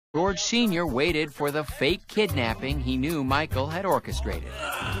George Sr. waited for the fake kidnapping he knew Michael had orchestrated.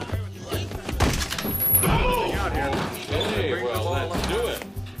 Hey, well, let's do it.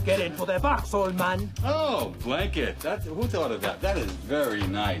 Get into the box, old man. Oh, blanket. Who thought of that? That is very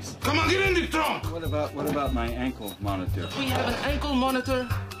nice. Come on, get in the trunk. What about my ankle monitor? We have an ankle monitor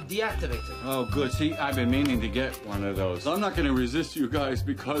deactivated. Oh, good. See, I've been meaning to get one of those. I'm not going to resist you guys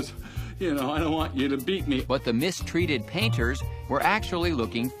because, you know, I don't want you to beat me. But the mistreated painters were actually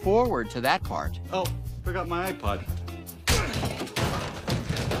looking forward to that part. Oh, forgot my iPod.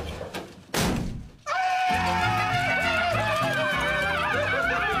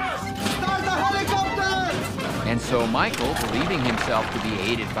 And so Michael, believing himself to be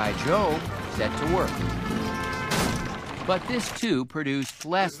aided by Joe, set to work. But this too produced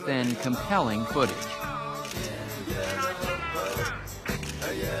less than compelling footage.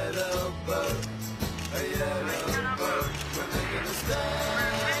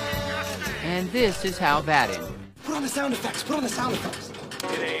 And this is how that ended. Put on the sound effects, put on the sound effects.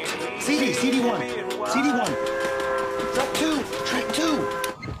 CD1, CD1. Track 2.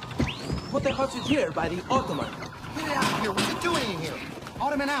 Put the cartridge here by the Ottoman. Get it out of here, what you doing in here?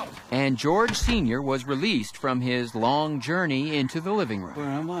 Ottoman out. And George Sr. was released from his long journey into the living room. Where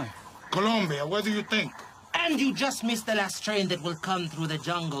am I? Colombia, what do you think? And you just missed the last train that will come through the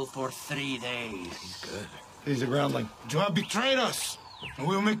jungle for 3 days. Good. He's a groundling. You have betrayed us, and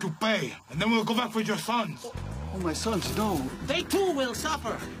we'll make you pay. And then we'll go back for your sons. Oh, my sons, no. They too will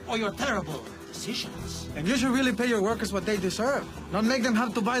suffer for your terrible decisions. And you should really pay your workers what they deserve. Not make them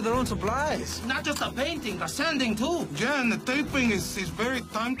have to buy their own supplies. Not just the painting, the sanding too. Yeah, and the taping is very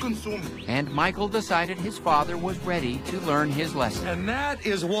time-consuming. And Michael decided his father was ready to learn his lesson. And that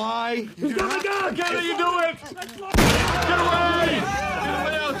is why... He's got the gun! How do you do it? Get away! Get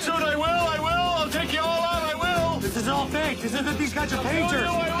away! I'll shoot! I will! I'll take you all out! I will! This is all fake. This isn't these guys are painters.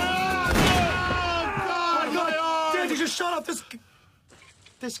 Daddy, just shut up.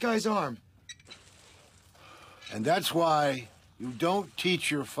 This guy's arm. And that's why you don't teach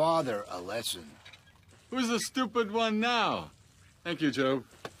your father a lesson. Who's the stupid one now? Thank you, Joe.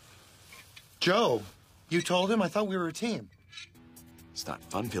 Joe, you told him? I thought we were a team. It's not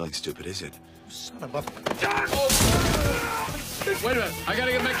fun feeling stupid, is it? Son of a... Wait a minute. I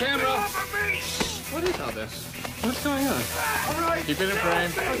gotta get my camera. What is all this? What's going on? All right. Keep it in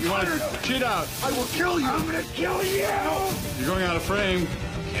frame. You want to cheat out. I will kill you. I'm gonna kill you. You're going out of frame.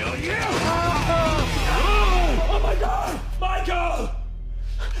 Kill you. Oh my God! Michael!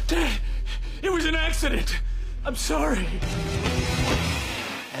 Dad, it was an accident. I'm sorry.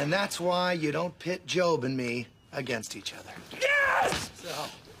 And that's why you don't pit Job and me against each other. Yes!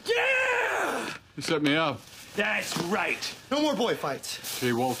 Yeah! You set me up. That's right. No more boy fights.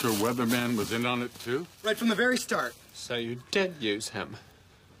 J. Walter Weatherman was in on it, too? Right from the very start. So you did use him.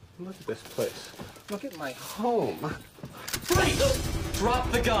 Look at this place. Look at my home. Right!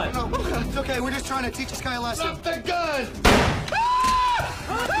 Drop the gun. No, it's okay. We're just trying to teach this guy a lesson. Drop the gun.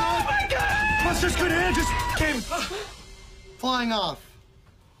 Oh my God! Buster's good hand just came flying off.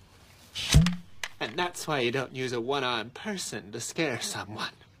 And that's why you don't use a one-armed person to scare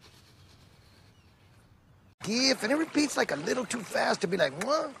someone. If and it repeats like a little too fast to be like,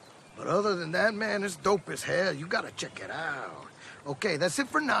 what? But other than that, man, it's dope as hell. You gotta check it out. Okay, that's it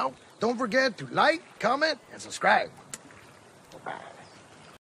for now. Don't forget to like, comment, and subscribe. Bye.